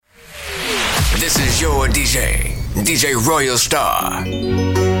your DJ Royalstar.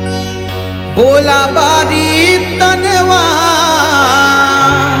 बोला बारी तनवा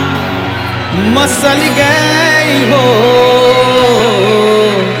मसल गई हो,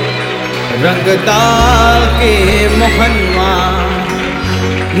 रंगदार के मोहनवा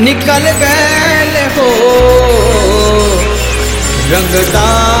निकल गए हो,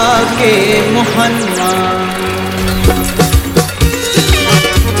 रंगदार के मोहनवा।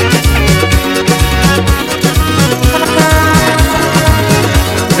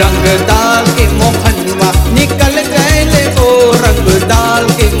 रंगदार के मोहनवा निकल गए हो, रंगदार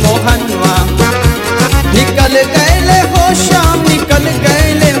के मोहनवा निकल गए हो, शाम निकल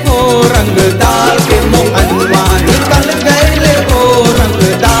गए हो, रंगदार के मोहनवा निकल गए हो,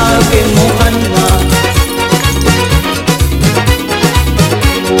 रंगदार के मोहनवा।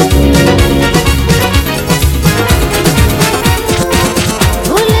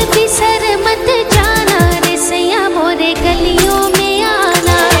 भूल बिसर मत जाना रे सैया मोरे गलियों में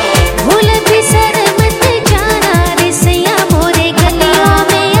आना, भूल बिसर मत जाना रे सैया मोरे गलियों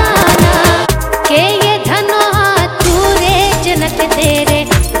में आना। के ये धनो हाथ तूरे जनक तेरे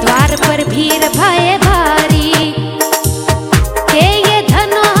द्वार पर भीड़ भय भारी, के ये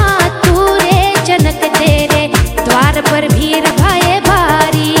धनो हाथ तूरे जनक तेरे द्वार पर भीड़ भय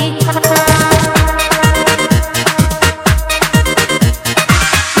भारी।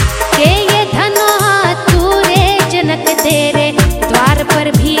 के ये धनो हाथ तूरे जनक तेरे द्वार पर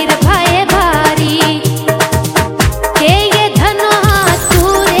भीड़ भय भारी, के ये धनो हाथ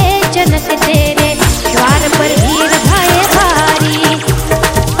तूरे जनक तेरे द्वार पर भीड़ भय भारी।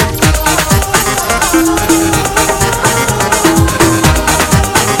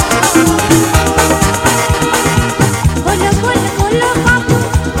 बोलो बोलो बोलो बाबू,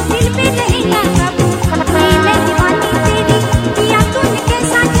 दिल पे नहीं ना काबू, मैं दीवानी तेरी, किया तूने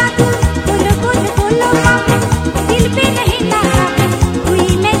कैसा जादू। बोलो बोलो बोलो बाबू, दिल पे नहीं ना काबू,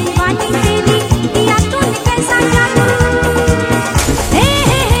 मैं दीवानी तेरी, किया तूने कैसा जादू। हे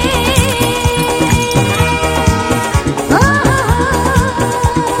हे ओ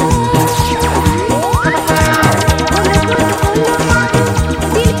बोलो बोलो बोलो बाबू,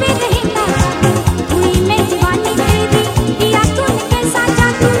 दिल पे नहीं ना काबू, मैं दीवानी तेरी, किया तूने कैसा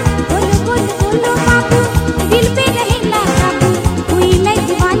जादू। बोलो बोलो बोलो बाबू, दिल पे नहीं ना काबू, मैं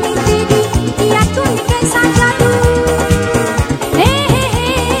दीवानी तेरी, किया तूने कैसा जादू। हे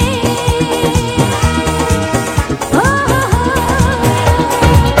ओ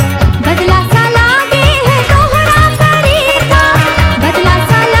बदला सा लागे है तोहरा तरीका, बदला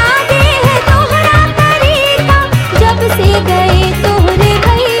सा लागे है तोहरा तरीका, जब से गए तोहरे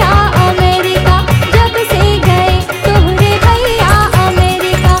भैया अमेरिका, जब से गए तोहरे भैया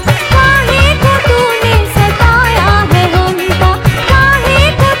अमेरिका। काहे को तूने सताया है हमका, काहे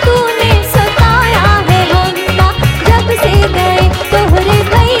को तूने सताया है हमका, जब से गए तोहरे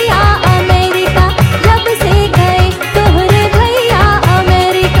भैया अमेरिका, जब से गए तोहरे भैया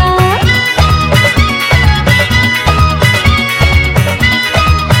अमेरिका।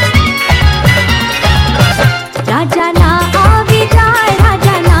 राजा ना आवे जाए,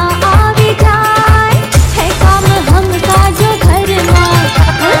 राजा ना आवे जाए, है काम हमका जो घर में।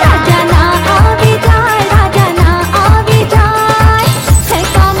 राजा ना आवे जाए, राजा ना आवे जाए, है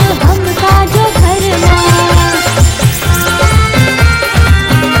काम हमका जो घर में।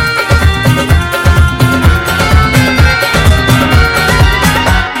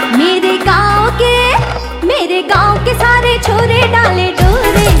 मेरे गांव के सारे छोरे डाले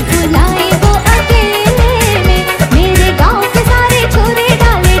डोरे, बुलाए वो अकेले में। मेरे गांव के सारे छोरे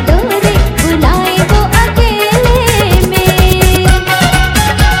डाले डोरे, बुलाए वो अकेले में।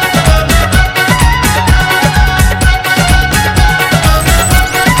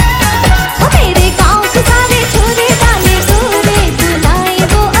 मेरे गांव के सारे छोरे डाले डोरे, बुलाए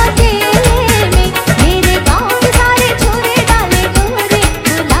वो अकेले में। मेरे गांव के सारे छोरे डाले डोरे,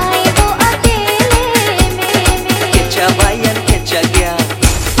 बुलाए वो अकेले में। Kecha bayan kecha gya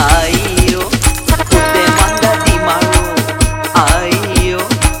aiyo, kude manda di maro aiyo,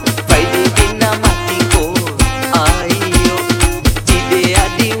 Friday dinner mati ko aiyo, today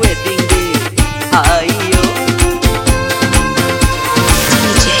adi wedding day aiyo.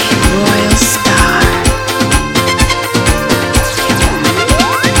 DJ Royalstar.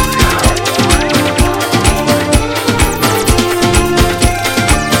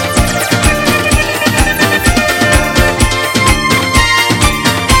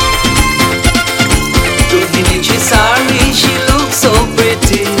 Dulhine sari, she looks so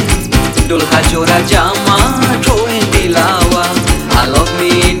pretty. Dulha jora jama, throwing dilawa. I love me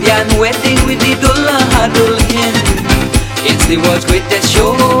Indian wedding with the dulha dulhin. It's the world's greatest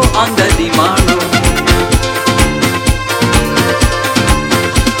show under the Maro.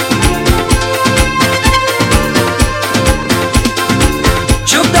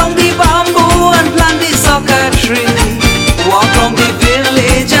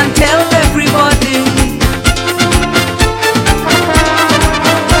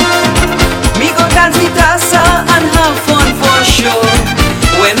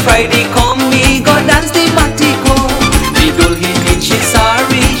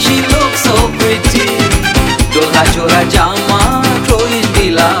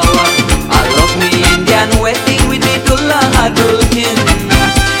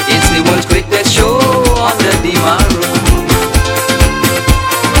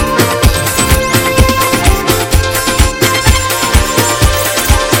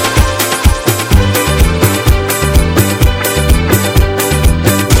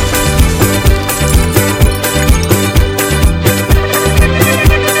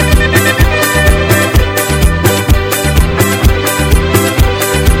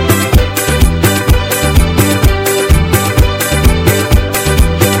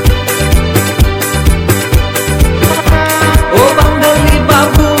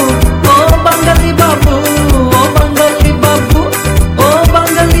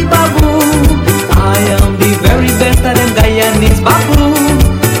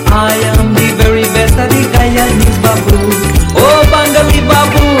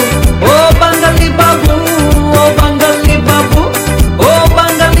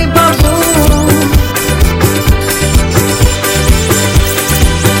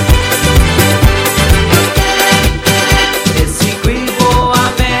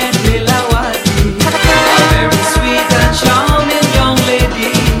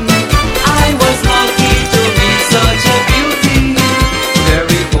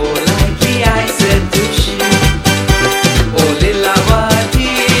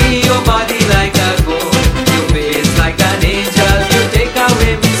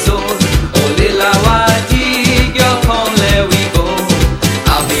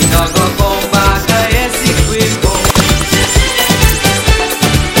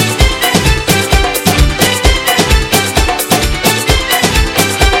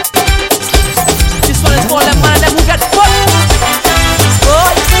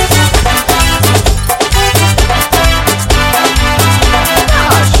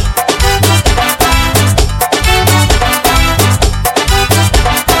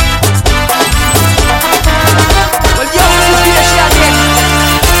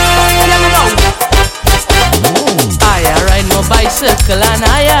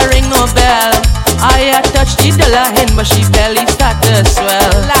 I ring no bell. I touch the dollar hen, but she belly start to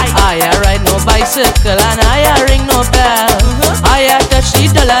swell. I ride no bicycle and I ring no bell. I touch the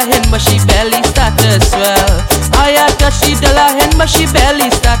dollar hen, but she belly start to swell. I touch the dollar hen, but she belly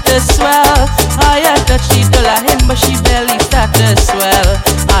start to swell. I touch the dollar hen, but she belly start to swell.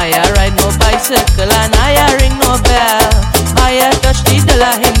 I ride no bicycle and I ring no bell. I touch the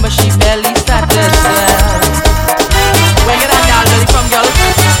dollar hen, but she belly start to swell. Where get that down, belly from,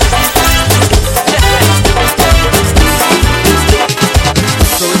 girl?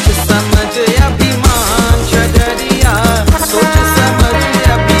 सोच समझ अभिमान चढ़िया सोच समझ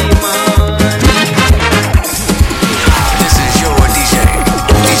अभिमान This is your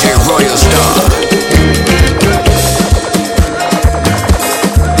DJ Royalstar.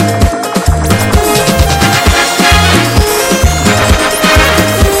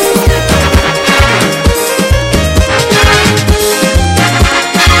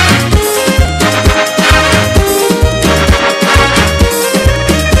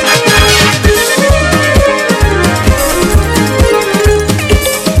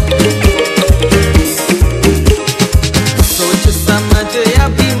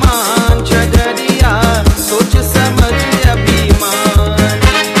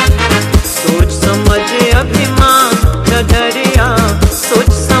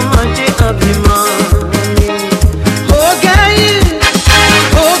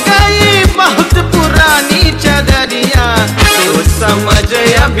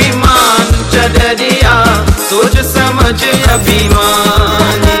 सोच समझ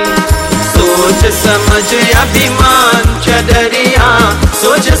अभिमानी सोच समझ अभिमान चढ़िया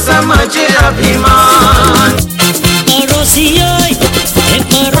सोच समझ अभिमान पड़ोसी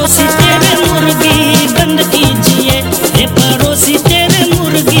पड़ोसी तेरे मुर्गी बंद कीजिए पड़ोसी तेरे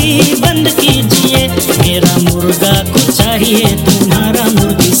मुर्गी बंद कीजिए मेरा मुर्गा को चाहिए तुम्हारा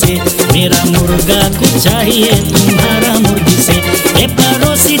मुर्गी से मेरा मुर्गा को चाहिए तुम्हारा मुर्गी से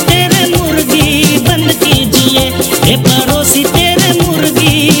पड़ोसी तेरे मुर्गी बंद कीजिए पड़ोसी तेरे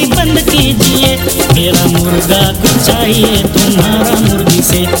मुर्गी बंद कीजिए मेरा मुर्गा को चाहिए तुम्हारा मुर्गी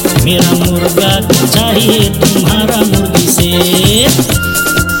से मेरा मुर्गा को चाहिए तुम्हारा मुर्गी से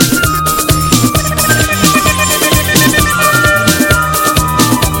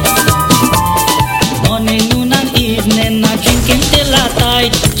Morning, noon and evening I drinking till I die.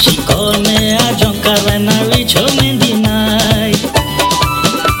 She call me a junker when I reach home in the night.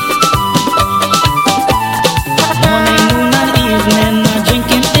 Morning, noon and evening I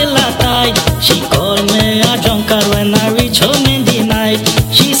drinking till I die. She call me a junker when I reach home in the night.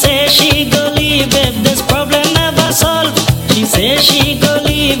 She say she go leave if this problem never solve. She say she go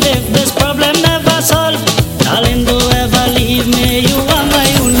leave if this problem never solve. Darling, don't ever leave me, you are my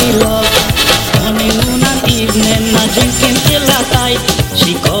only love. Morning, noon and evening I drinking till I die.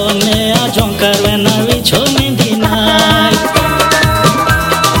 She call me a junker when I reach home in the night.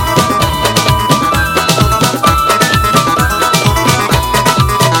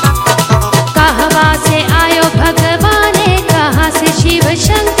 कहवा से आयो भगवान कहाँ से शिव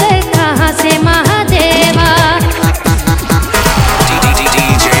शंकर कहाँ से महादेवा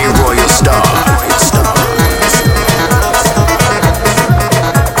DJ Royalstar.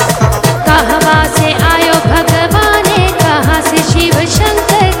 कहवा से आयो भगवान कहाँ से शिव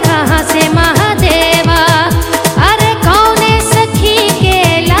शंकर कहाँ से महादेवा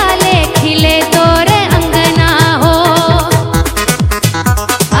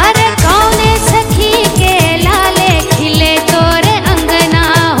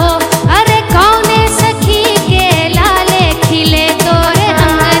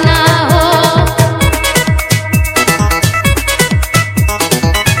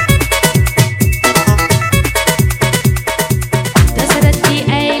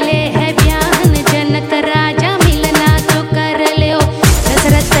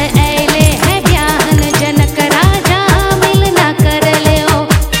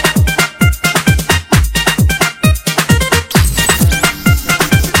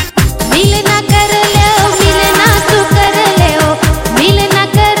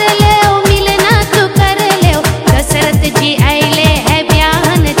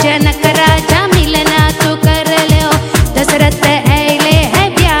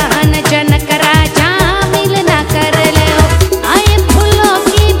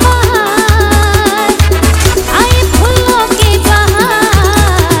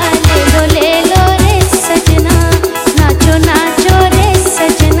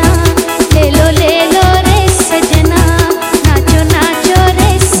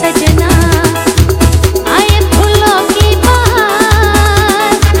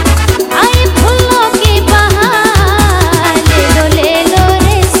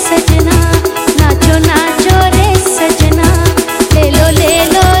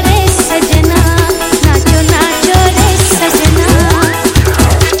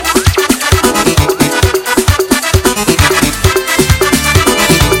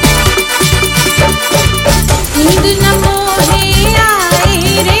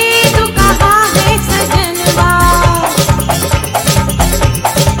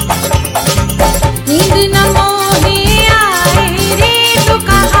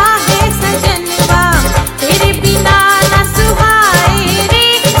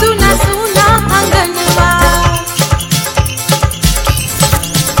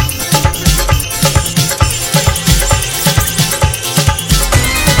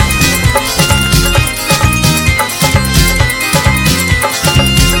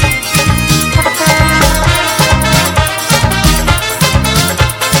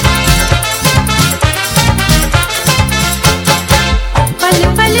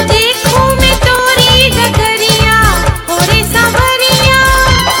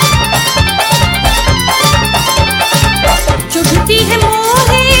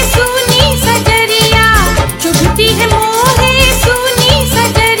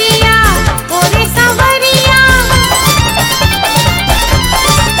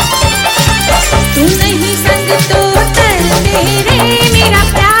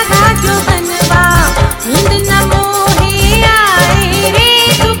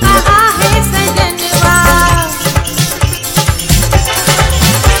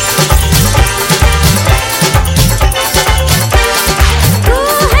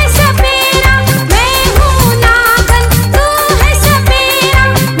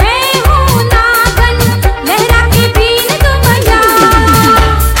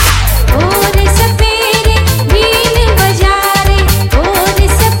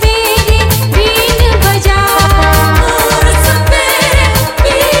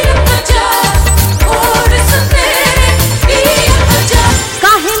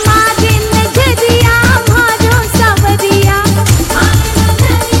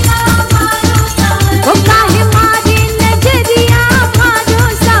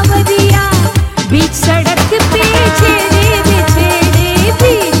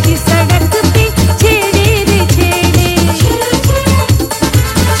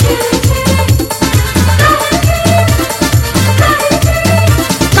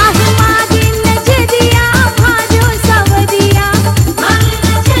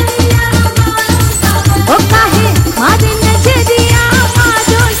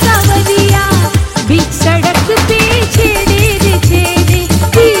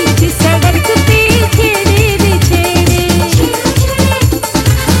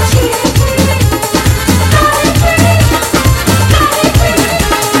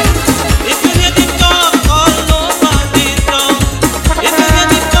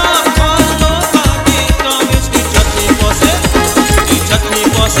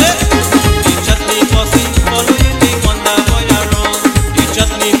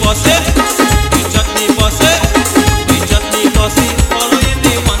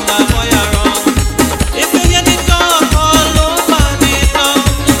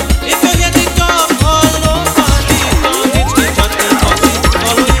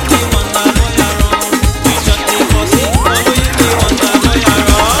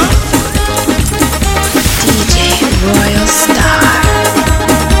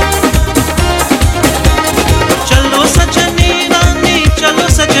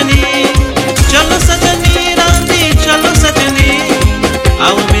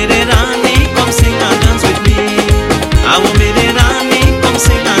आओ मेरे रानी, come sing and dance with me. आओ मेरे रानी, come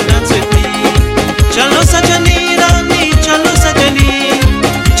sing and dance with me. चलो सजनी रानी, चलो सजनी,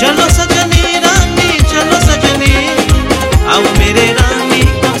 चलो सजनी रानी, चलो सजनी. आओ मेरे रानी,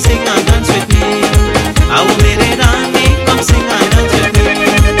 come sing and dance with me. आओ मेरे रानी, come sing and dance with me.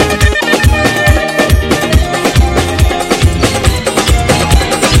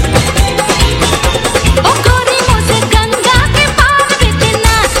 ओ गोरी मोसे गंगा के पार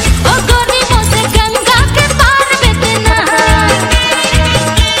बेतना, ओ गोरी मोसे गंगा के पार बेतना.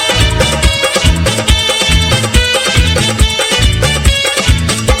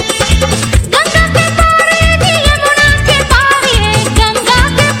 गंगा के पार ये यमुना के पार, ये गंगा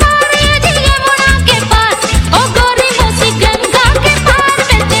के पार ये यमुना के पार. ओ गोरी मोसे गंगा के पार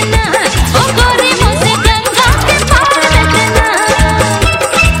बेतना, ओ गोरी मोसे गंगा के पार बेतना.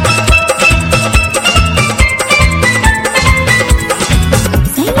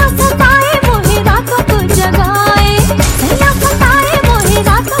 सैया सताए मोहे रातों को जगाए, सैया सताए मोहे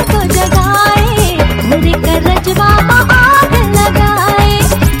रातों को जगाए. मोरे करजवा में आग लगाए,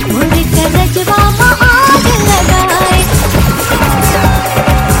 मोरे करजवा में आग लगाए.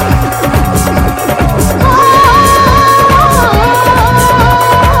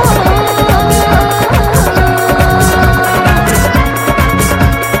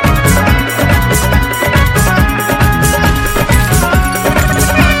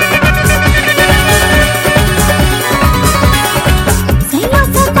 सैया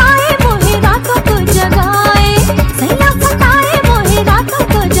सताए मोहे रातों को जगाए, सैया सताए मोहे रातों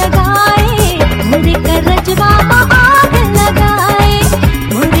को जगाए. मोरे करजवा में आग लगाए,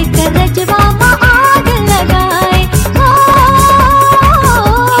 मोरे करजवा में आग लगाए.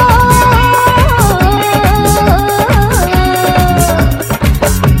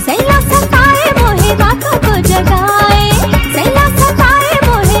 सैया सताए मोहे रातों को जगाए, सैया सताए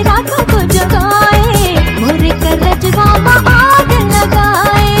मोहे रातों को जगाए. मोरे करजवा में आग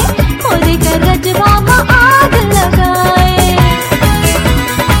लगाए, मोरे करजवा में आग लगाए.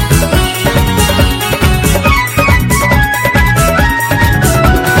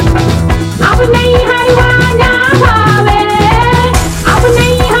 अब नहीं हरवाना भावे, अब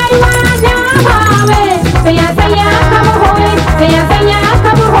नहीं हरवाना भावे. सैया सैया कब होए, सैया सैया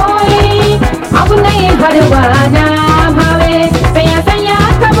कब होए. अब नहीं हरवाना भावे, सैया सैया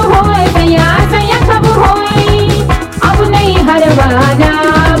कब होए, सैया सैया कब होए. अब नहीं हरवाना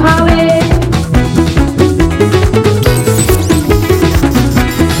भावे.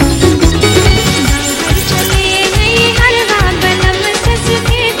 चले नहीं हरवा बनम सस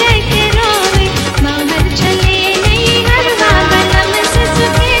के देख रोवे, बाहर चले नहीं हरवा बनम सस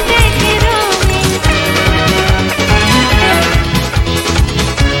के देख रोवे.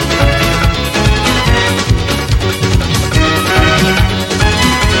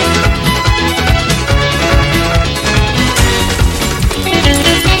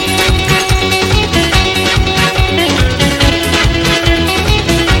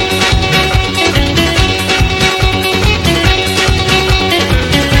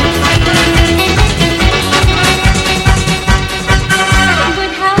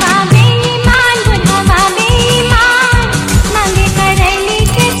 बुढ़ावा बेईमान, बुढ़ावा बेईमान, मांगे करेली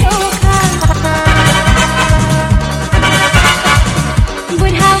के चोखा.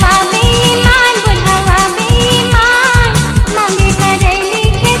 बुढ़ावा बेईमान, बुढ़ावा बेईमान, मांगे करेली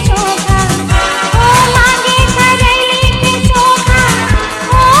के चोखा. ओ मांगे करेली के चोखा,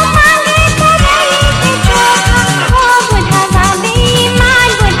 ओ मांगे करेली के चोखा. ओ बुढ़ावा बेईमान,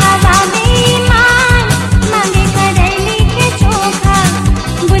 बुढ़ावा बेईमान, मांगे करेली के चोखा.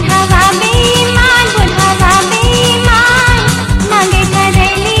 बुढ़ावा बेईमान, बुढ़ावा बेईमान, मांगे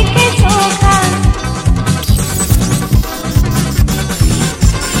करेली के चोखा.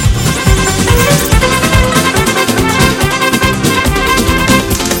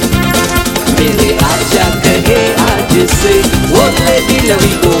 मेरे आजा कहे आज से वो lady let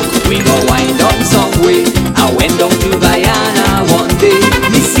we go. We go wind up some way. I went down to Guyana one day.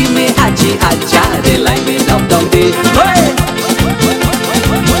 Missy me aji aja, they line me up down there. Hey!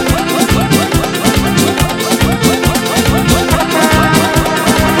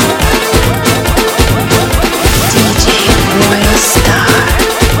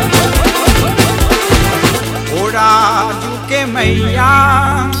 ओड़ा झुके मैया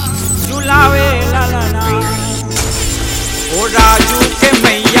झुलावे ललना, ओड़ा झुके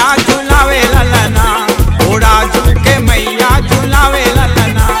मैया झुलावे ललना, ओड़ा झुके मैया झुलावे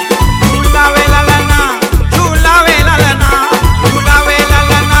ललना. झुलावे ललना, झुलावे ललना, झुलावे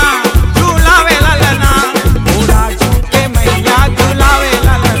ललना, झुलावे ललना. ओड़ा झुके मैया झुलावे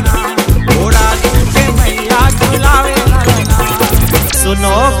ललना, ओड़ा झुके मैया झुलावे ललना.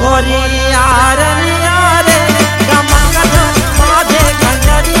 सुनो गोरिया रनिया रे गमगम माझे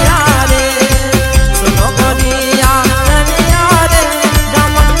कंजरिया रे सुनो गोरिया रनिया रे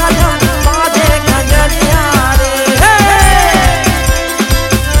गमगम माझे कंजरिया रे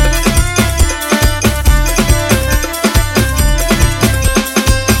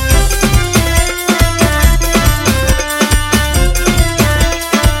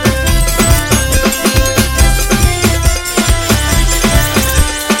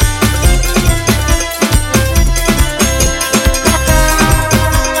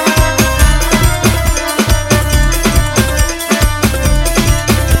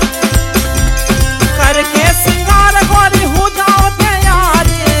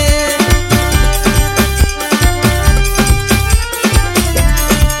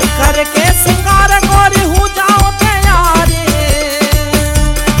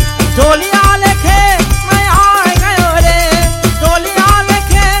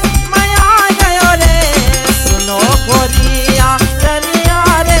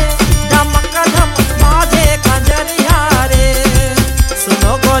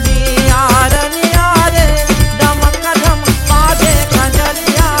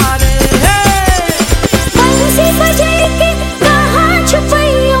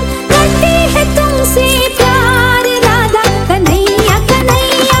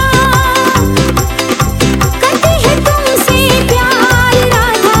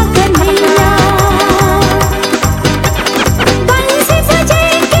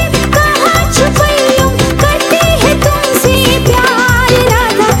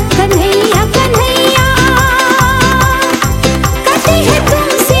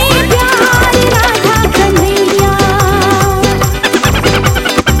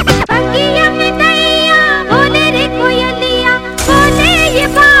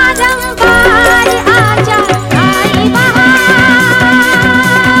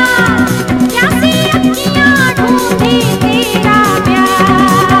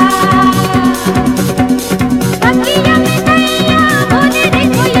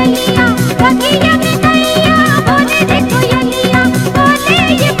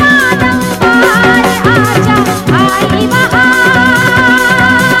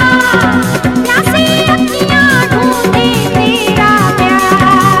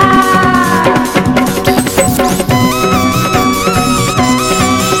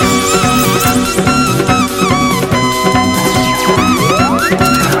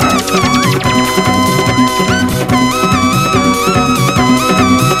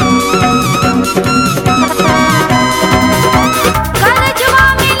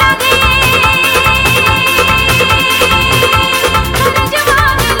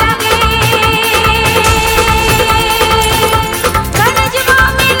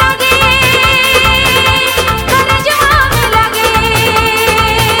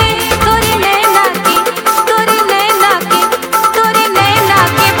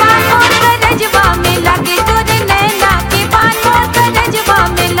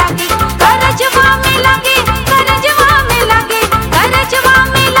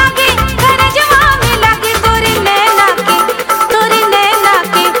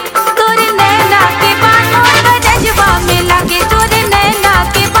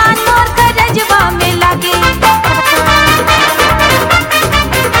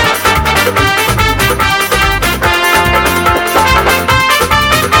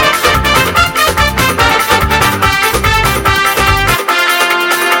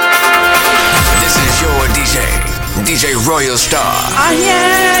Royalstar. I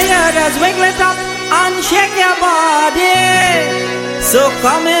hear you just wiggle it up and shake your body. So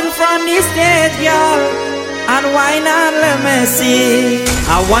come in from the stage, girl, and whine and let me see.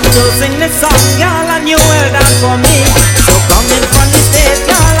 I want to sing this song, girl, and you will dance for me. So come in from the stage,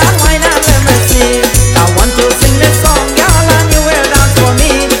 girl, and whine and let me see. I want to sing this song, girl, and you will dance for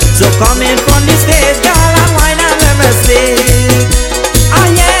me. So come in from the stage, girl, and whine and let me see. I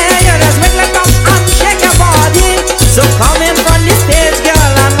hear you just wiggle it up and shake your body. So come in from the stage,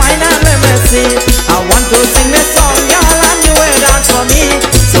 girl, and whine and let me see. I want to sing this song, girl, and you will dance for me.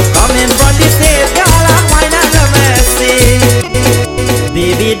 So come in from the stage, girl, and whine and let me see.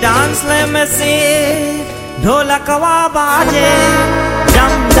 Baby dance, let me see. Dholakwa baaje,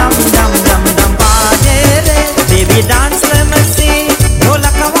 dum dum dum dum dum baaje re. Baby dance, let me see.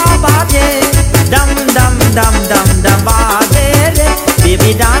 Dholakwa baaje, dum dum dum dum dum baaje re.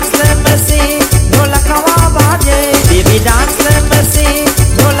 Baby dance, let me see. Dholakwa baaje, baby dance, let me see.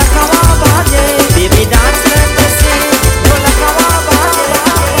 Dholakwa baaje, baby dance, let me see. Dholakwa baaje.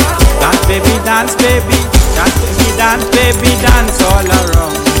 Dance baby, dance baby, dance baby, dance baby, dance all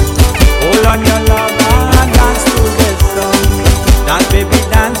around. Hold on your love and dance to this song.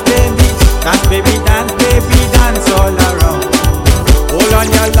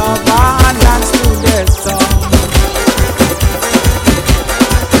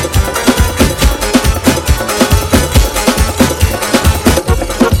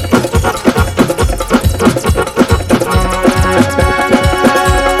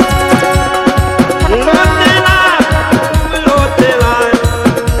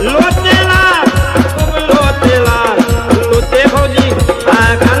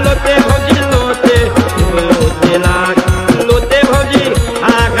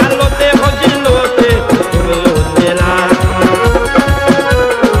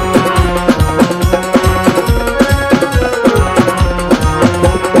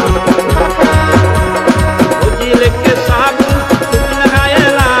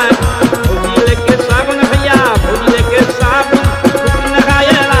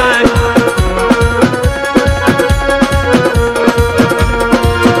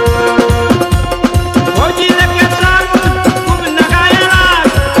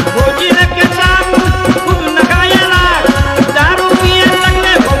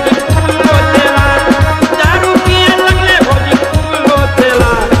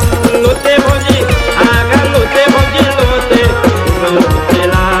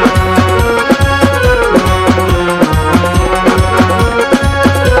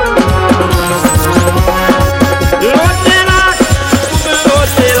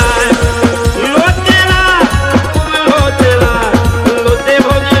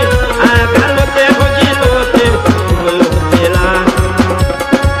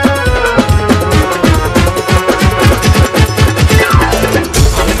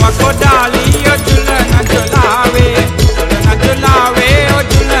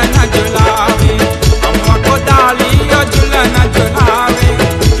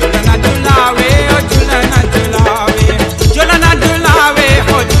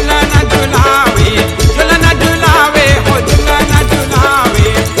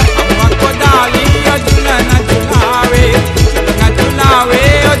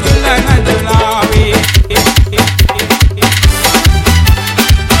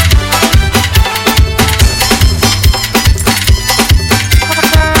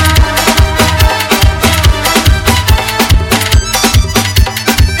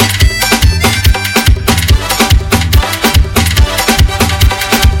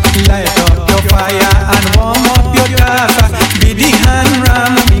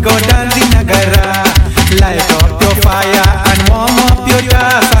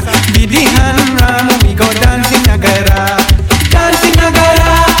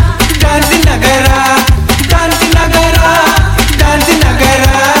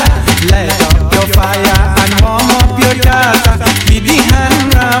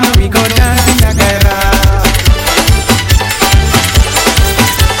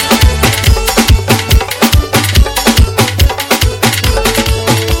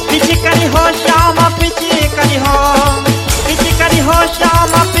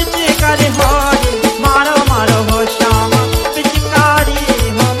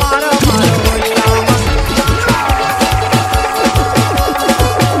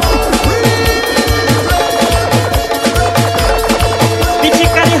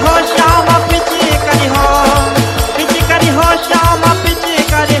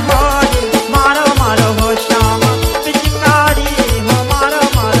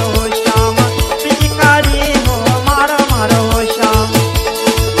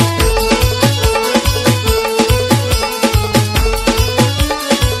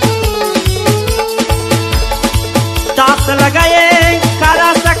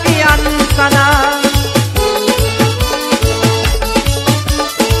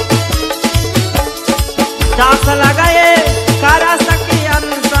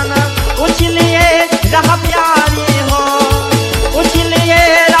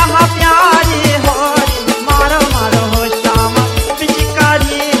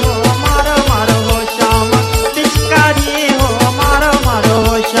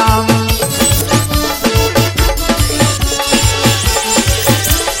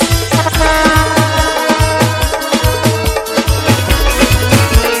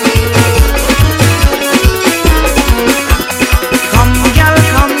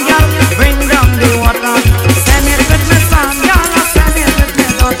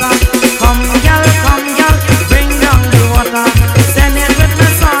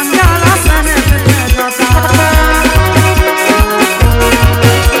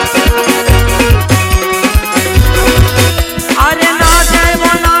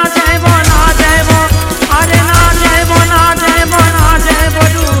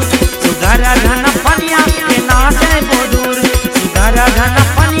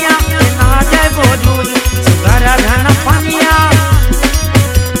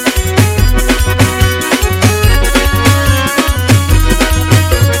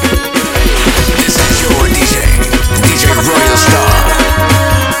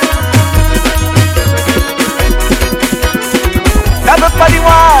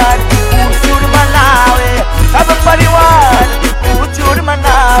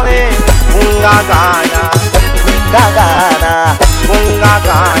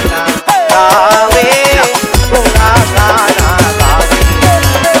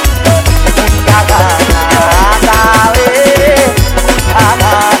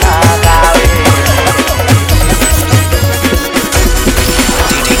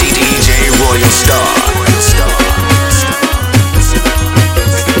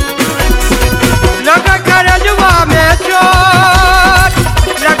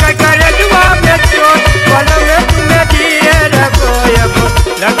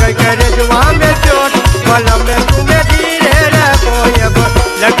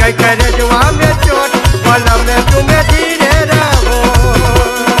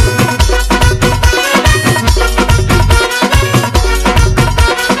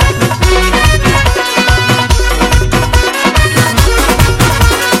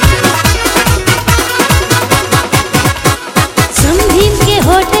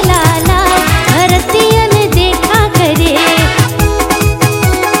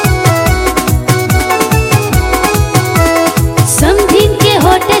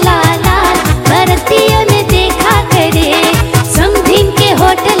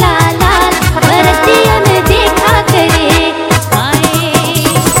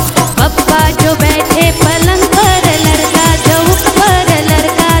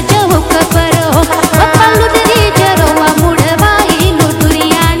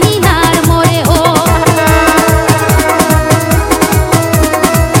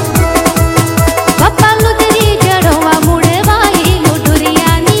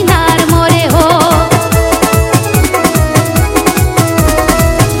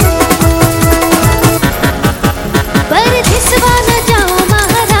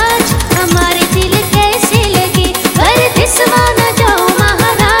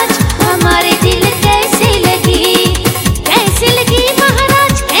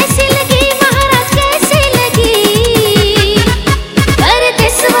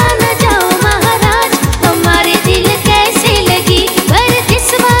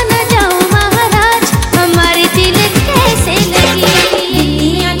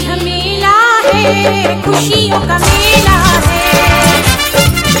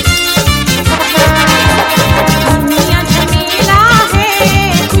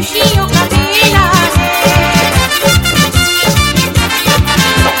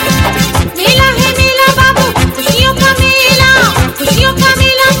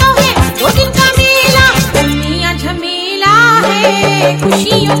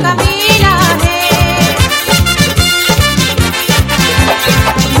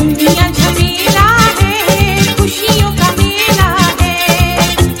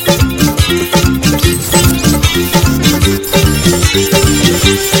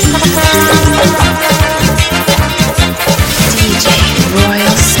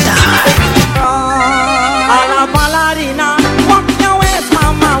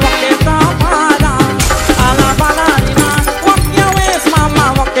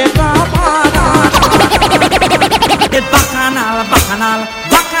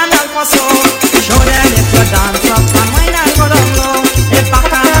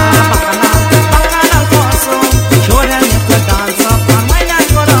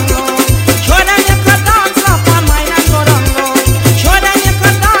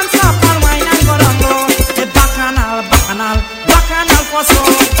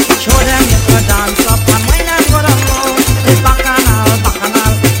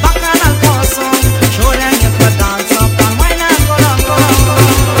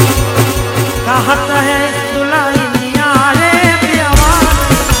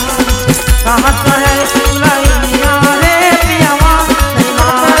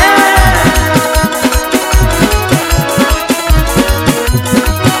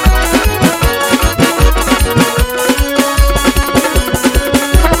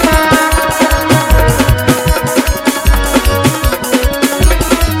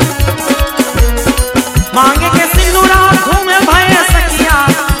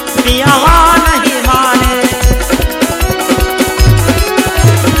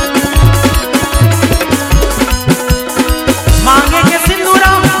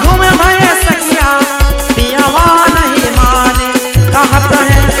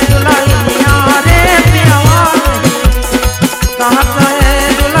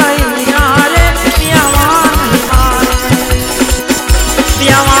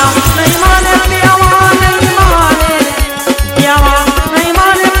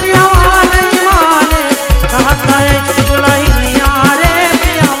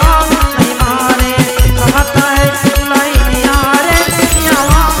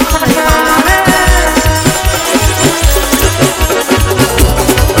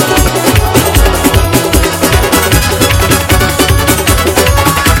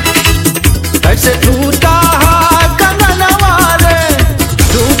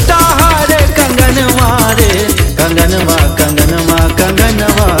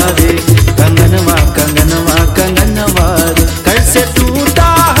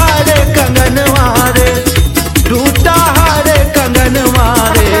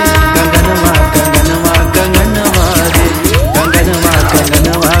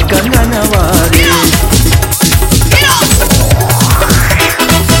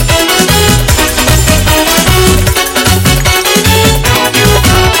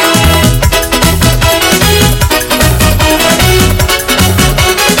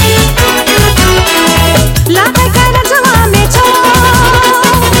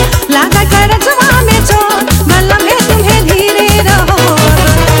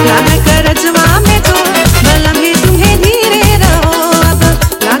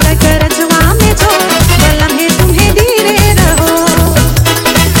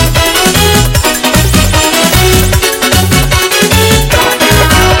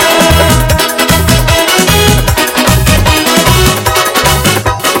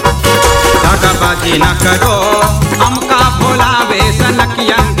 दगाबाजी न करो हमका भोलावे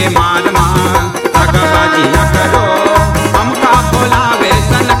सनकियन के मार मार। दगाबाजी न करो हमका भोलावे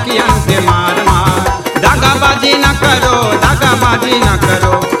सनकियन के मार मार। दगाबाजी न करो दगाबाजी न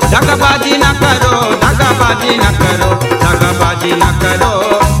करो दगाबाजी न करो दगाबाजी न करो दगाबाजी न करो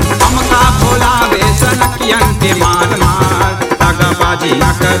हमका भोलावे सनकियन के मार मार। दगाबाजी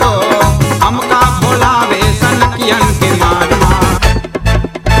न करो हमका भोलावे सनकियन के मार मार।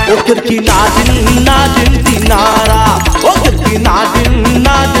 ओ किरकी नादिन किनारा, ओ किरकी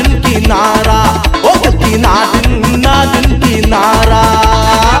नादिन किनारा, ओ किरकी नादिन किनारा।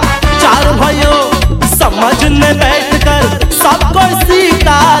 चार भाइयों समझ में बैठकर सबको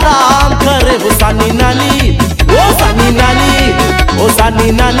सीताराम करे। हो सानी नानी, ओ सानी नानी, ओ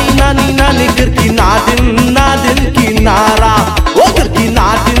सानी नानी नानी नानी। किरकी नादिन किनारा, ओ किरकी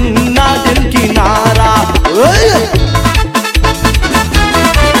नादिन किनारा।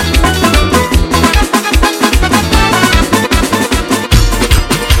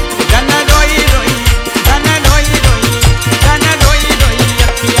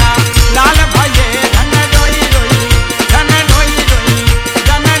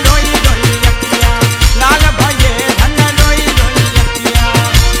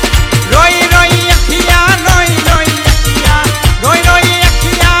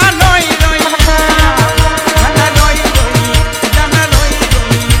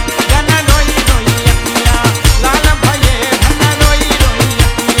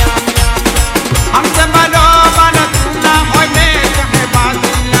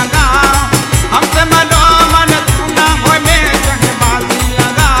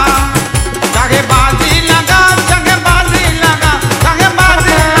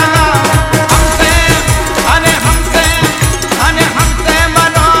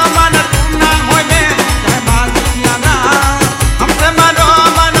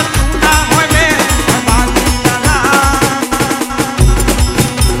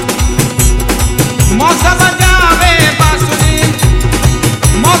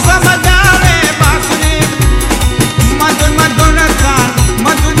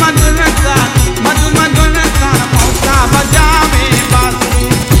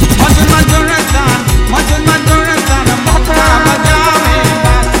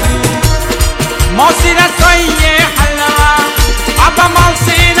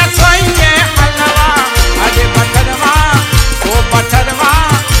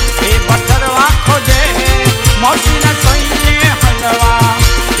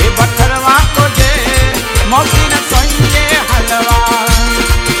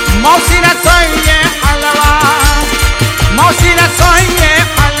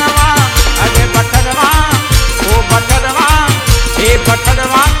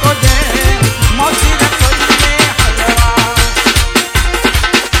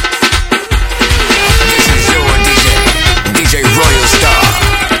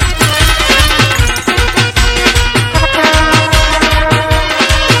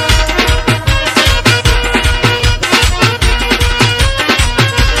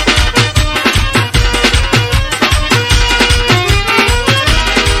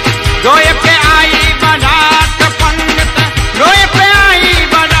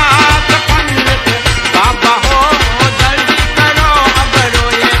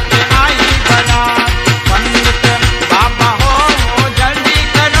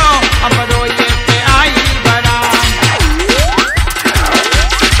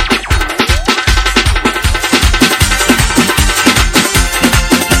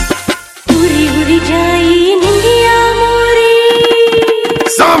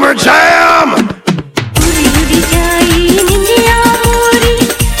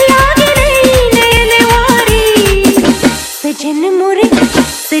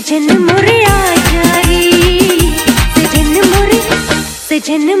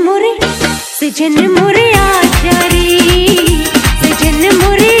 सजन मोरे आजा रे, सजन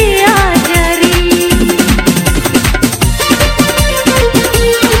मोरे आजा रे।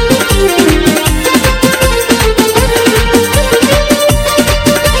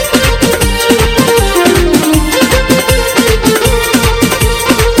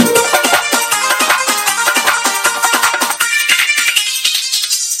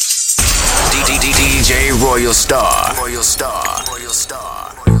 DJ Royalstar.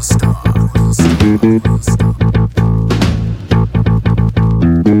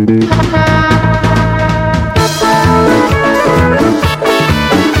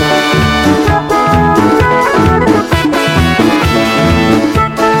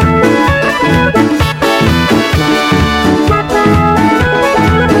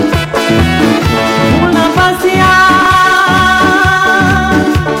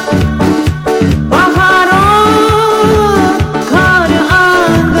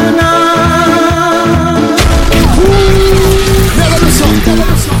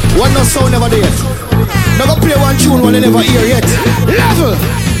 Sound never there. Never play one tune one they never hear yet. Level.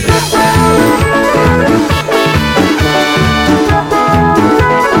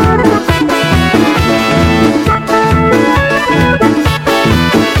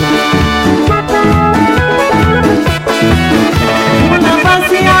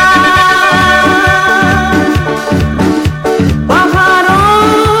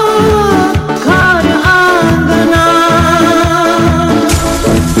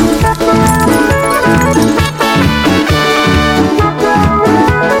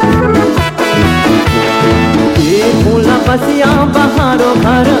 बसिया बहारो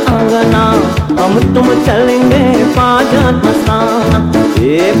घर आंगना, हम तुम चलेंगे पाजन मस्ताना।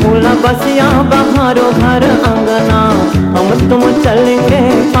 ये फूला बसिया बहारो घर आंगना, हम तुम चलेंगे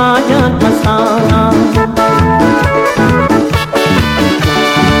पाजन मस्ताना।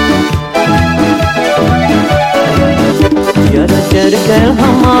 चर चर कर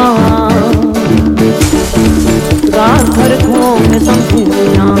हमारा रात भर घूमे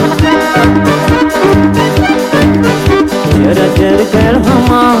समझिया, चर कर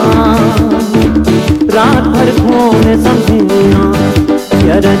हमारा रात भर घूमे समझिया,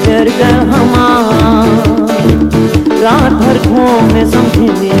 चर कर हमारा रात भर घूमे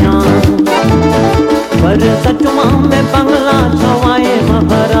समझिया। पर सचमा में बंगला छवाए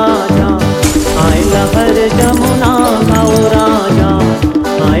महाराजा, आई लहर जमुना गाओ राजा,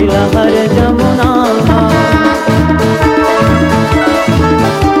 आई लहर जमुना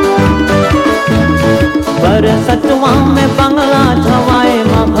पर सचवा में बंगला छवाए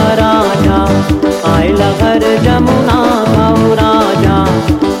महाराजा, आई लहर जमुना गाओ राजा,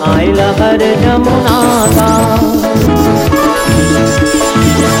 आई लहर जमुना का।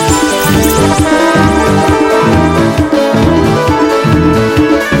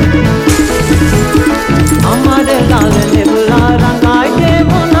 हमारे लाल ने बुला रंगाई दे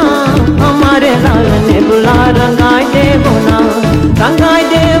बोना, हमारे लाल ने बुला रंगाई दे बोना, रंगाई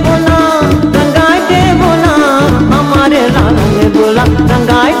दे बोना, रंगाई दे बोना। हमारे लाल ने बुला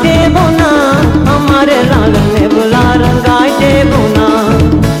रंगाई दे बोना, हमारे लाल ने बुला रंगाई दे बोना।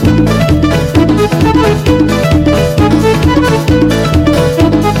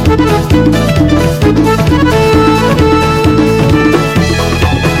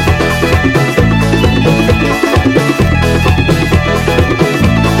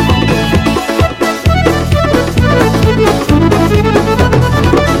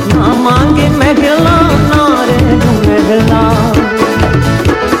 मांगे महला नारे महला,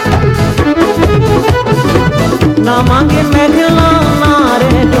 ना मांगे महला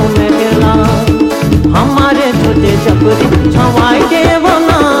नारे जो महला। हमारे छोटे छपरी छवाई दे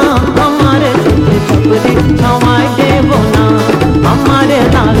बोना, हमारे छोटे छपरी छवाई दे बोना। हमारे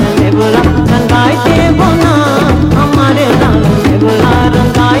लाल ने बोला रंगाई दे बोना, हमारे लाल ने बोला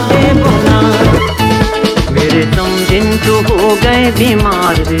रंगाई दे बोना। मेरे समझिन तो हो गए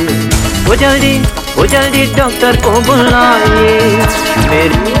बीमार रे, वो जल्दी डॉक्टर को बुलाइए।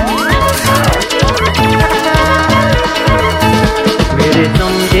 मेरे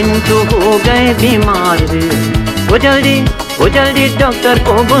समझिन तो हो गए बीमार रे, वो जल्दी डॉक्टर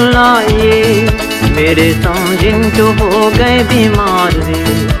को बुलाइए। मेरे समझिन तो हो गए बीमार रे,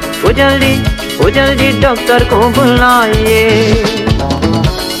 वो जल्दी डॉक्टर को बुलाइए।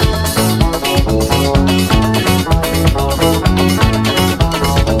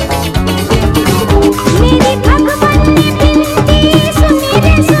 मेरी भगवान ने बिनती सुनी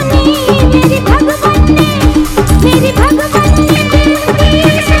रे सुनी, मेरी भगवान ने बिनती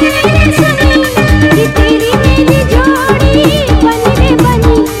सुनी रे सुनी। कि तेरी मेरी जोड़ी बन रे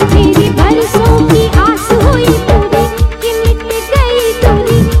बनी, मेरी बरसों की आस हुई पूरी, कि मिट गई तो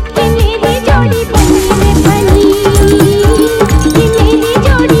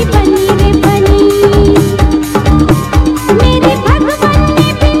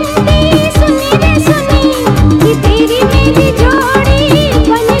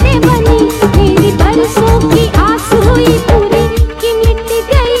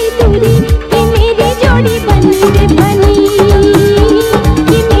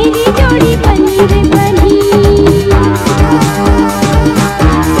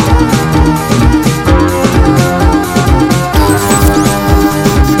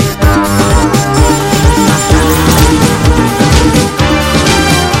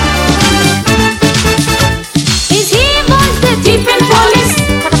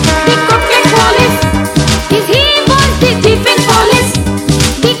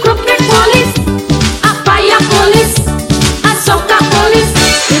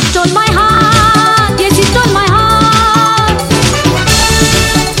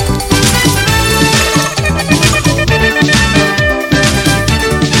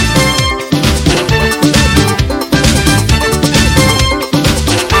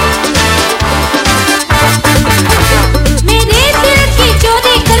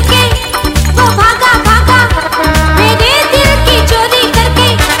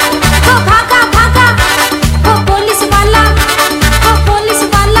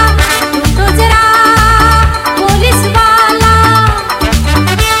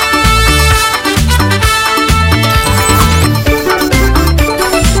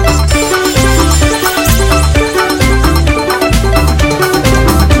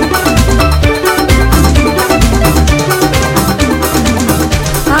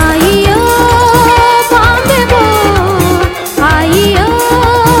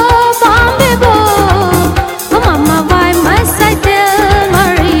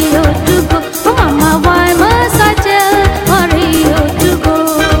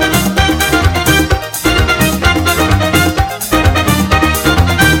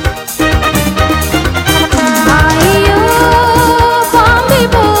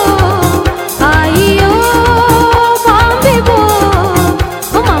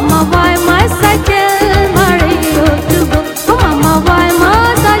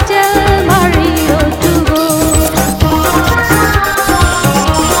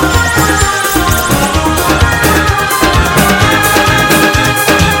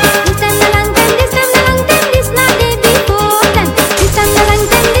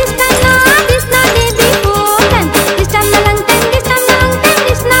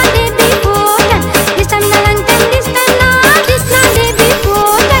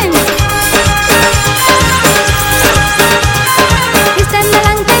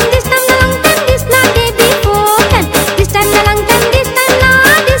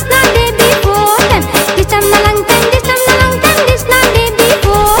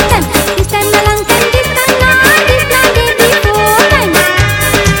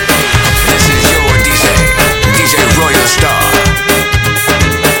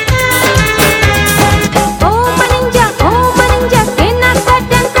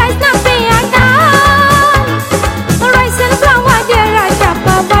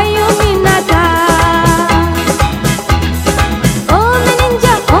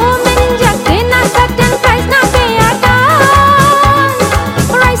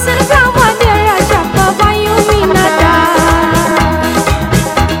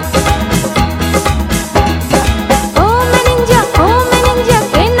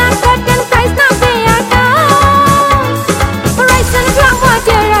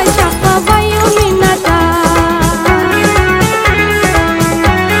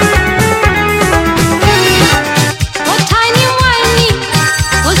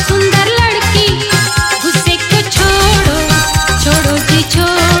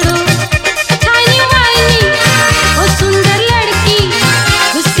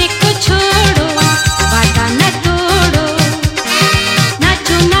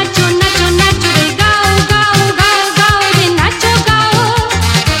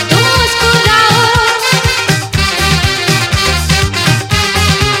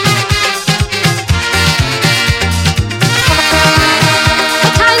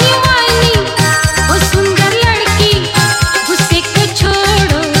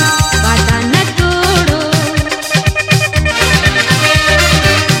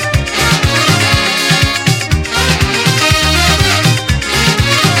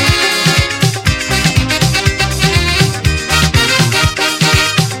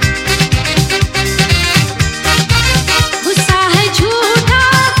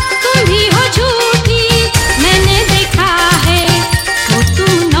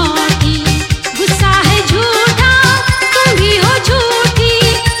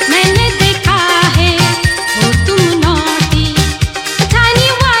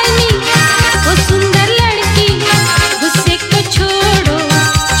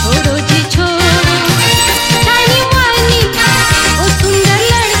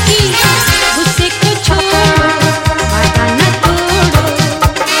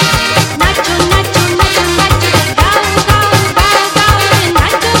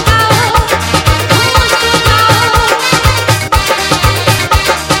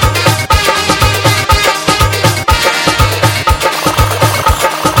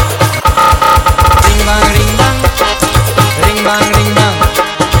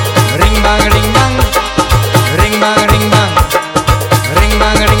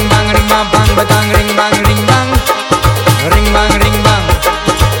bang batang ring bang ring bang ring bang ring bang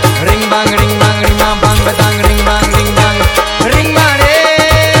ring bang ring bang ring bang bang batang ring bang ring bang ring bang re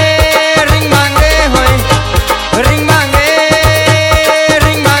hoy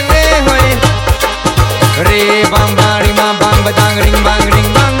ring bang re hoy re bang bang ring bang batang ring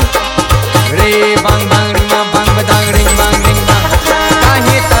bang re bang bang ring bang batang ring bang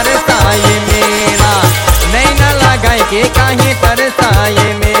काहे तरसा ये मेरा नहीं न लगाई के काहे तरसा ये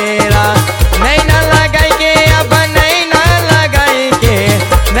मेरा नहीं न लगाई के अब नहीं न लगाई के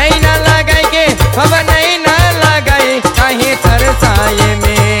नहीं न लगाई के अब नहीं न लगाई काहे तरसा ये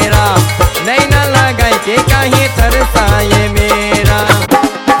मेरा नहीं न लगाई के काहे तरसा ये मेरा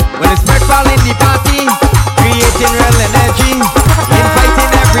When it's football in the party creating real energy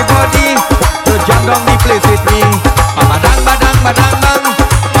inviting everybody to jump down the place with me badang badang badang bang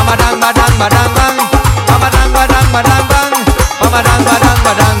badang badang badang bang badang badang badang bang badang badang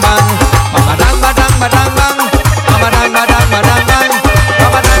badang bang badang badang badang bang badang badang badang bang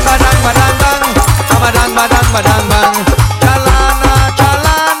badang badang badang bang badang badang badang bang chalana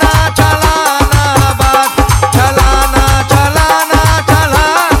chalana chalana bat chalana chalana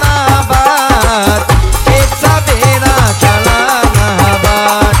chalana bat kitsa bera chalana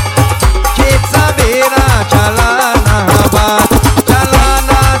bat kitsa bera chalana bat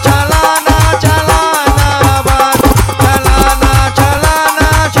chalana chalana chalana bat chalana chalana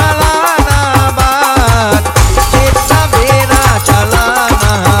chalana bat kitsa bera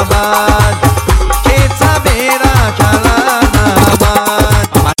chalana bat kitsa bera chalana bat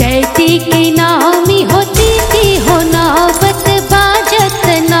कहती की नामी होती थी हो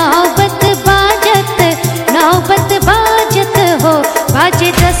नौबत बाजत हो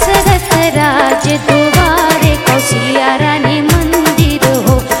बाजे दशरथ राज द्वारे कौशल्या रानी मंदिर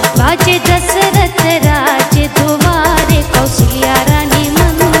हो बाजे दशरथ राज द्वारे कौशल्या रानी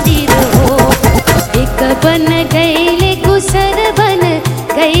मंदिर हो एक बन गईले गुसर बन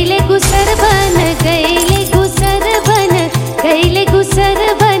गईले गुसर बन गईले गुसर बन गईले गुसर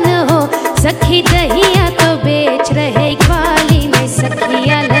बन हो सखी दहिया तो बेच रहे ग्वाली में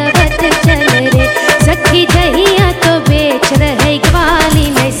सखिया लवत चल रे सखी दहिया तो बेच रहे ग्वाली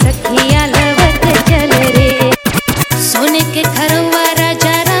में सखिया लवत चल रे सोने के खरवा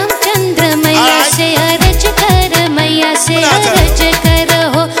राजा रामचंद्र मैया से अरज कर मैया से अरज कर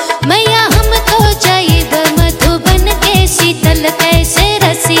हो मैया हमको चाहिए मधुबन के शीतल कैसे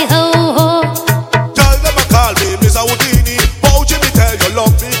रसी हो Tell them I call me Miss Houdini. Won't you me tell you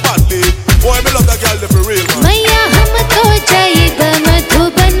love me badly? Boy, me love that girl for real, man. मैया हमको चाहिए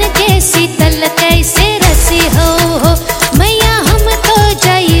मधुबन के शीतल कैसे रसी हो मैया हमको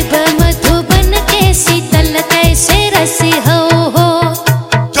चाहिए मधुबन के शीतल कैसे रसी हो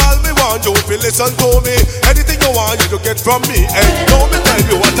Tell me want you feel listen to me. Anything you want you to get from me. Hey, don't me tell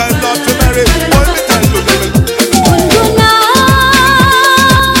you what I'm not to marry. Boy, me tell you गुनगुना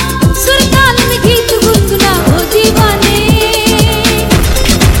सुरताल में गीत गुनगुना हो दीवाने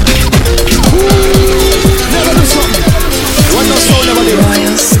never do something. One no sound never did.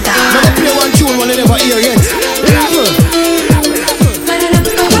 Royalstar. Never play one tune one they never hear yet. Never.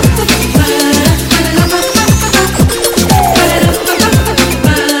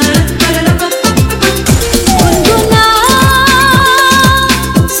 गुनगुना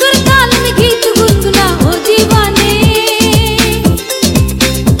सुरताल में गीत गुनगुना हो दीवाने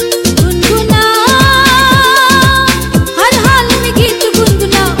गुनगुना हर हाल में गीत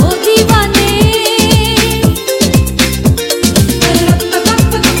गुनगुना हो दीवाने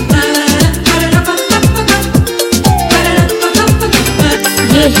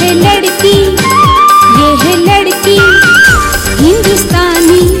ये है लड़की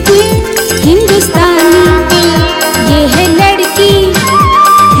हिंदुस्तानी हिंदुस्तानी ये है लड़की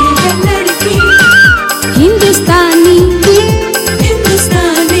हिंदुस्तानी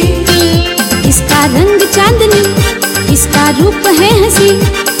हिंदुस्तानी इसका रंग चांदनी इसका रूप है हंसी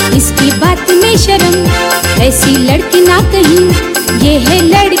इसकी बात में शर्म ऐसी लड़की ना कहीं ये है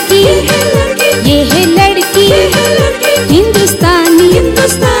लड़की हिंदुस्तानी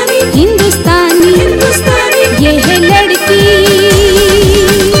हिंदुस्तानी ये है लड़की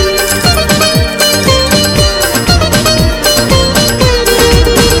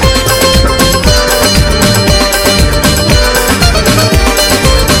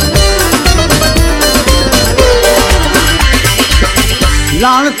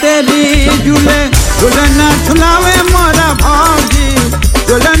लाल तेरी झूले झूलन झुलावे मोरा भाजी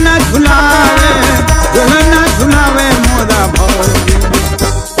झूलन झुलावे मोरा भाजी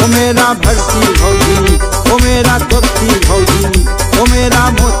ओ मेरा भरती भौजी ओ मेरा तोती भौजी ओ मेरा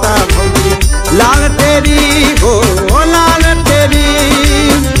मोता भौजी लाल तेरी हो लाल तेरी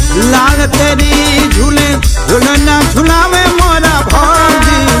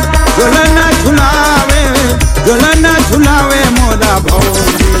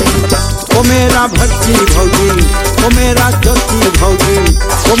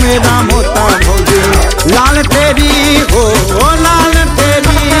ओ मेरा मोता भौजी लाल तेरी हो लाल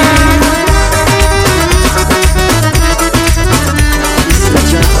तेरी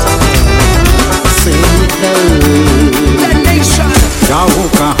से निकल जाऊँ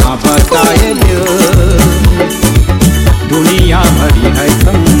कहाँ बताए दुनिया भरी है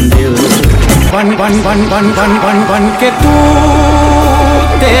संदिल बन बन बन बन बन बन बन के तू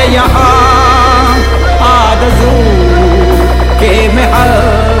ते यहाँ आरज़ू के महल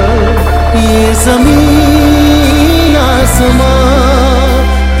ये ज़मीन आसमां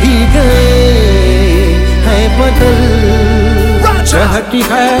भी गए हैं बदल रहती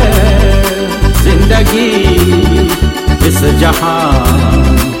है जिंदगी इस जहां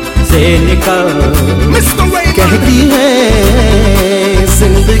से निकल कहती है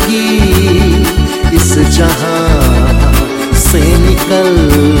जिंदगी इस जहां से निकल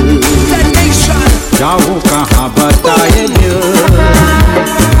जाऊँ कहाँ बताए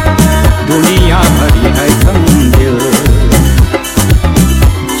दुनिया भरी है संदिल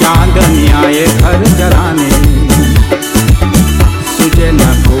चांदनी आए घर जलाने तुझे न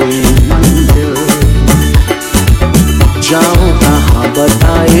कोई मंजिल जाऊँ कहाँ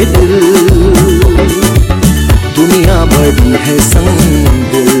बताए दिल दुनिया बड़ी है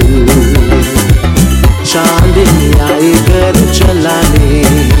संदिल चांदनी आए घर जलाने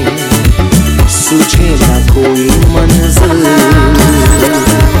सूझे ना कोई मंजिल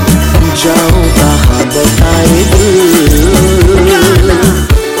जाऊँ कहाँ बताए दिल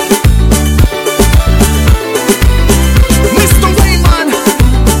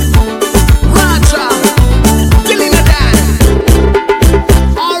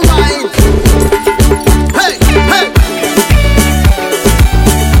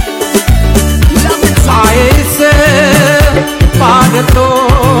तो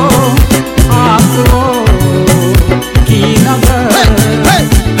आंसुओं की नगर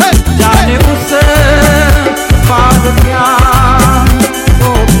जाने उस पार प्यार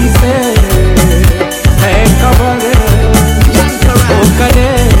वो किसे है खबर वो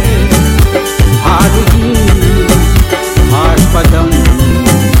करे हार ही हार पदम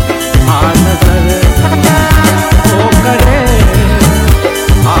हार नजर वो करे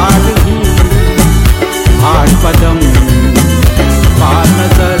हार ही हार पदम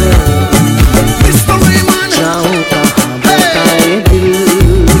जाऊँ कहाँ बताए दिल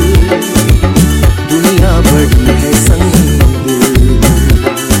दुनिया बड़ी है संदिल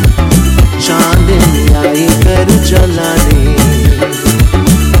चांदनी आई कर जलाने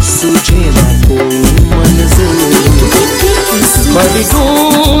सूझे न कोई मंजिल बड़ी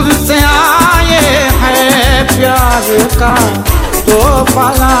दूर से आए हैं प्यार का तो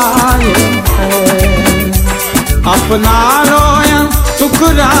पलाए हैं अपना रोया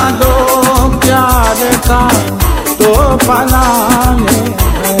टुकड़ा दो प्यार का तो पलाने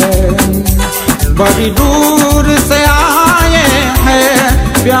हैं बड़ी दूर से आए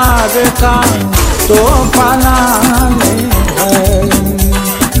हैं प्यार का तो पलाने हैं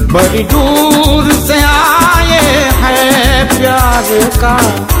बड़ी दूर से आए हैं प्यार का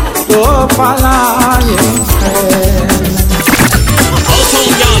तो पलाने हैं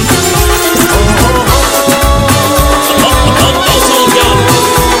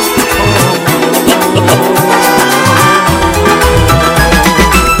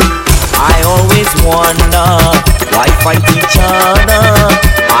Wonder why fight each other.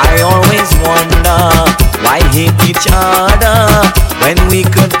 I always wonder why hate each other when we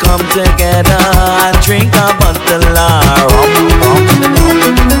could come together and drink a bottle of rum.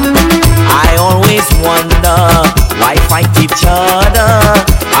 I always wonder why fight each other.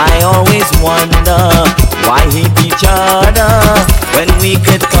 I always wonder why hate each other when we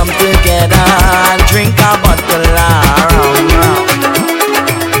could come together and drink a bottle of rum.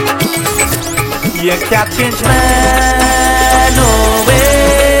 You can't change man, no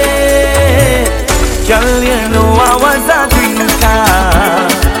way. Girl, you know I was a drinker.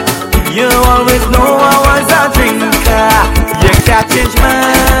 You always know I was a drinker. You can't change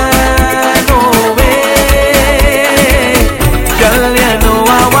man, no way. Girl, you know I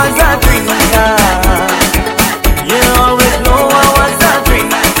was a drinker. You always know I was a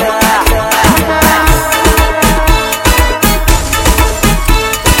drinker.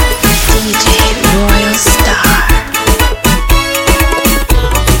 Royalstar.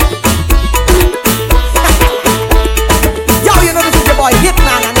 Yo, you know this is your boy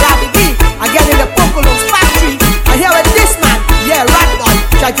Hitman and Ravi B. Again in the Poconos factory. And here with this man, yeah, Rat Boy,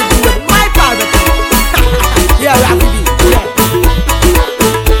 try to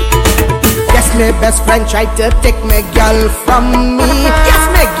my best friend tried to take my girl from me. Yes,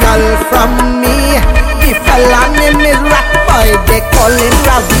 my girl from me. The fella name is Rat Boy, they call him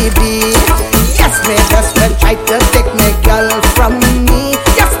Ravi B. Yes, my best friend tried to take my girl from me.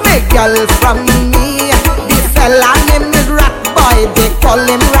 Yes, my girl from me. The fella name is Rat Boy, they call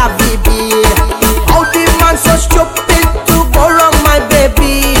him Ravi B. How the man so stupid to go wrong my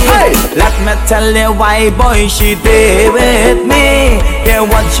baby? Hey, let me tell you why, boy, she did with me. Hear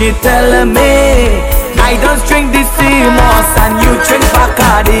what she telling me. I don't drink the Seamoss and you drink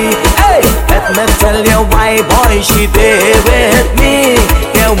Bacardi. Hey, let me tell you why, boy, she did with me.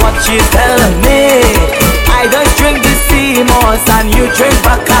 Hear what she telling me. I don't drink the Seamoss and you drink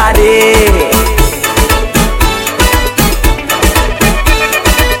Bacardi.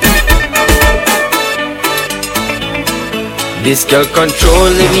 This girl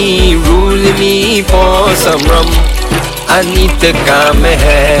controlling me, ruling me for some rum. I need to calm my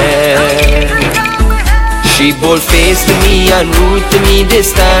head. She bold-faced to me and rude to me.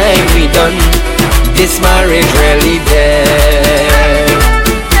 This time we done. This marriage really dead.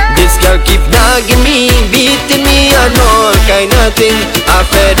 This girl keep nagging me, beating me and all kind of thing. I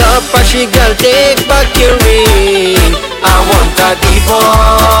fed up and she girl take back your ring. I want a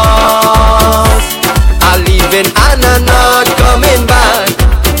divorce. I'm leaving and I'm not coming back.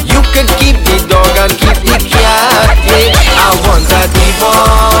 You can keep the dog and keep the cat. Yeah, I want a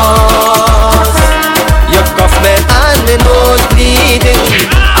divorce. Your government and the nose bleeding.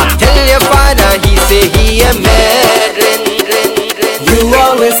 I tell your father, he say he a meddling. You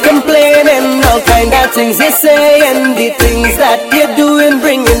always complaining, all kind of things you say, and the things that you're doing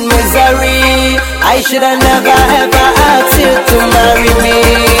bringing misery. I should have never ever asked you to marry me.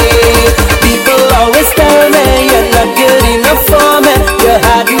 People always tell me you're not good enough for me. You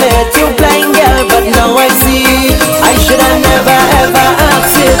had me too blind, girl, but now I see. I should have never ever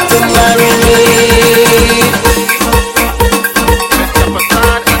asked you to marry me.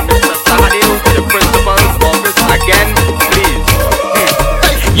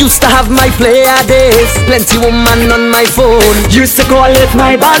 Used to have my player days, plenty woman on my phone. Used to call it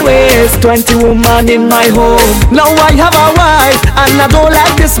my bad ways, 20 woman in my home. Now I have a wife and I don't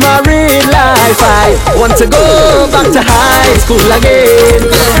like this married life. I want to go back to high school again.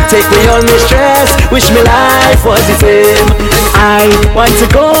 Take away all my stress, wish my life was the same. I want to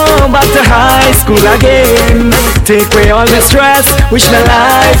go back to high school again. Take away all my stress, wish my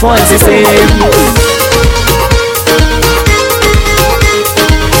life was the same.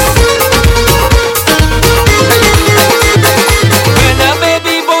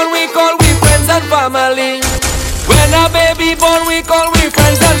 When a baby born, we call we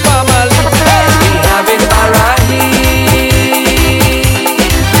friends and family. Hey, we having party.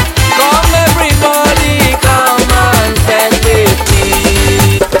 Come everybody, come and stand with me.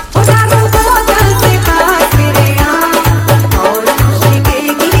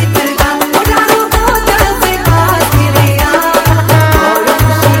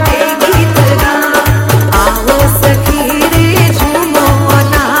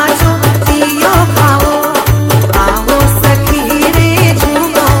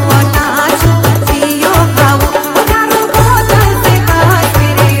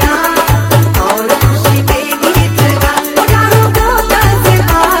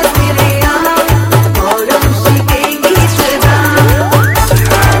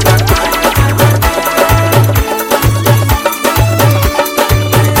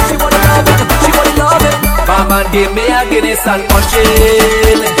 Give me a Guinness and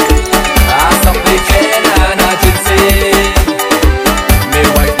punching. Some bacon and a ginseng. Me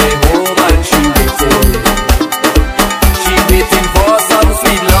wife me home and she waiting. She waiting for some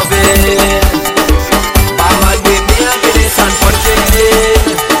sweet loving. Mama give me a Guinness and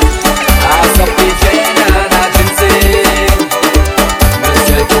punching. Some bacon and a ginseng. Me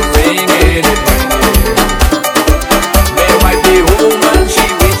cell phone ringing, it ringing. Me wife me home and she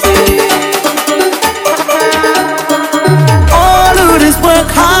waiting.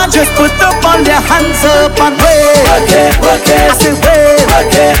 Work hard, just put up on their hands up and wait. Work it, work it. I say wait. Work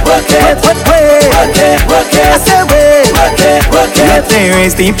it, work it. Wait. Work it, work it. I say wait. Work it, work it. Let they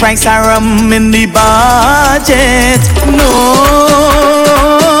raise the price of rum in the budget. No,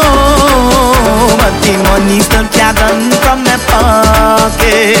 but the money still gathered from the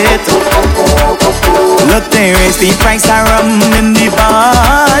pocket. Look, they raise the price of rum in the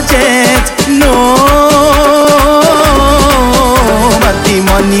budget. No, but the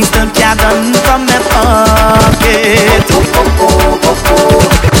money still gathered from the pocket.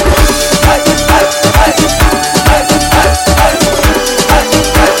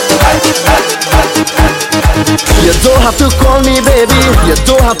 You don't don't have to call me baby, you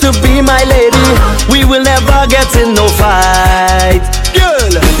don't have to be my lady. We will never get in no fight. Girl,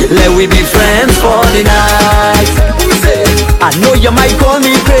 let we be friends for the night. I know you might call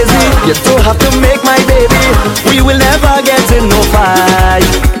me crazy, you don't have to make my baby. We will never get in no fight.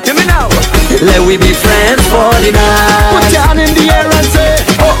 Hear me now. Let we be friends for the night. Put your hand in the air and say,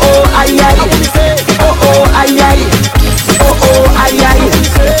 oh oh aye aye. Oh oh aye aye. Oh oh aye aye.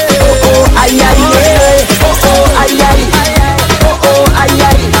 Oh oh aye aye. Oh oh aye aye. Oh oh aye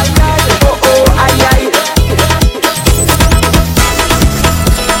aye. Oh oh aye aye.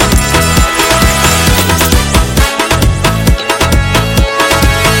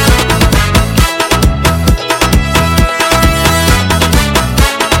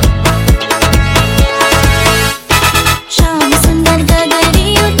 Shyam सुंदर गगरी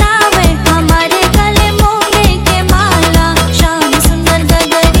उठावे हमारे गले मूंगे के माला। श्याम सुंदर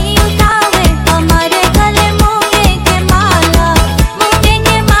गगरी उठावे हमारे गले मूंगे के माला। मूंगे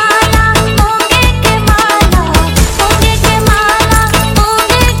के माला, मूंगे के माला, मूंगे के माला,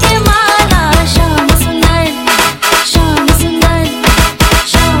 मूंगे के माला। श्याम सुंदर, श्याम सुंदर,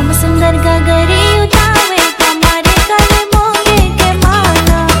 श्याम सुंदर गगरी उठावे हमारे गले मूंगे के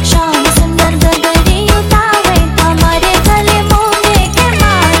माला। श्याम सुंदर गगरी उठावे हमारे गले मूंगे के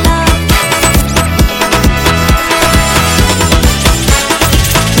माला।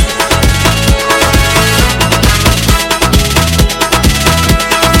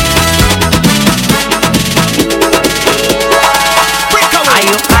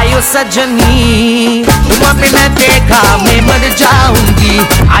 आयो आयो सजनी, तुम बिना देखा मैं मर जाऊंगी।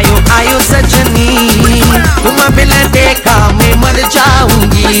 आयो आयो सजनी, तुम बिना देखा मैं मर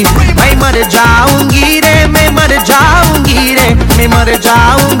जाऊंगी। मैं मर जाऊंगी रे, मैं मर जाऊंगी रे, मैं मर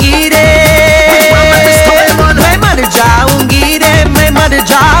जाऊंगी रे। मैं मर जाऊंगी रे, मैं मर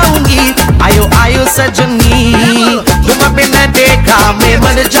जाऊंगी। आयो आयो सजनी, तुम बिना देखा मैं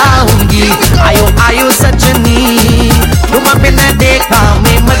मर जाऊंगी। आयो आयो सजनी, तुम बिना देखा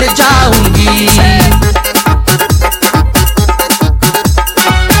मैं मर जाऊंगी।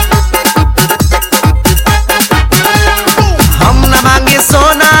 हम न मांगे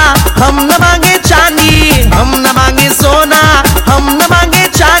सोना, हम न मांगे चांदी, हम न मांगे सोना, हम न मांगे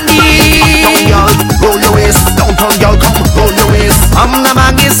चांदी। हम न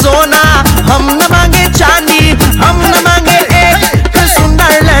मांगे सोना, हम न मांगे चांदी, हम न मांगे एक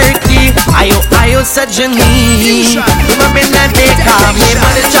सुंदर लड़की। आयो आयो सजनी, तुम बिना देखा मैं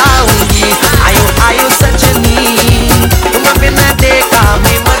मर जाऊंगी। आयो आयो सजनी, तुम बिना देखा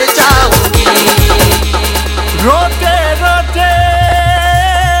मैं मर जाऊंगी। रोते रोते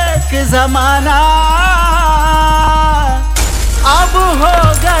एक जमाना अब हो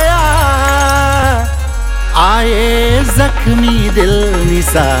गया। आए जख्मी दिल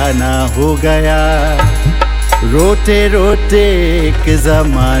निशाना हो गया। रोते रोते एक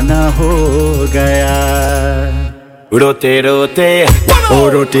जमाना हो गया। रोते रोते ओ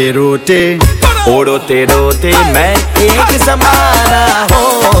रोते रोते ओ रोते रोते मैं एक जमाना हो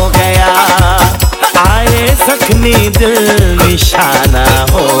गया। आए जख्मी दिल निशाना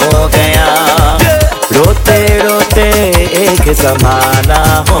हो गया। रोते रोते एक जमाना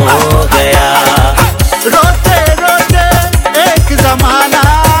हो गया। रोते रोते एक जमाना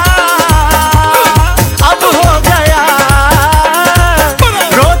अब हो गया।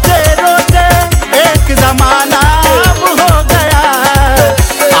 रोते रोते एक जमाना अब हो गया।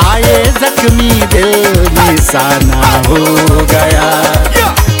 आए जख्मी दिल निशाना हो गया।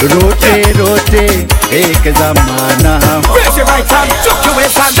 रोते रोते एक जमाना हो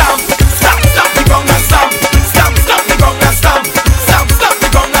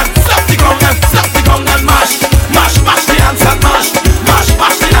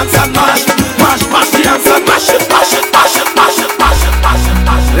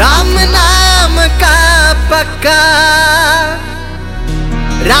राम नाम का पक्का,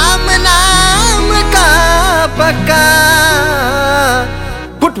 राम नाम का पक्का।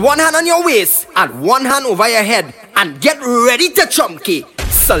 Put one hand on your waist and one hand over your head and get ready to chumkay.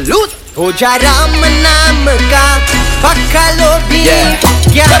 Salute. हो जा राम नाम का पक्का लोभी,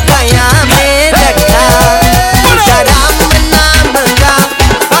 क्या गया में रखा। हो जा राम नाम का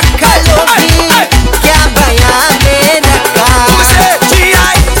पक्का लोभी, क्या गया में रखा।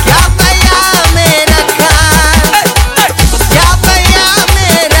 क्या बया में रखा, क्या बया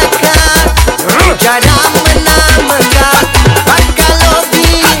में रखा। हो जा राम नाम का पक्का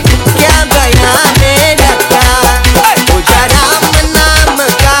लोभी, क्या बया में रखा। हो जा राम नाम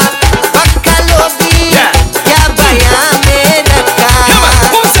का पक्का लोभी, क्या बया में रखा।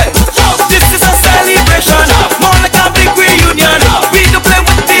 This is a celebration, more like a big reunion. We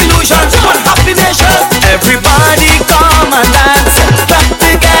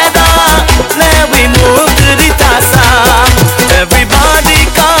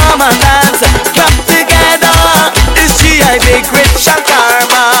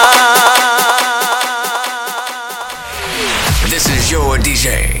your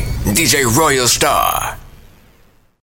DJ, DJ Royalstar.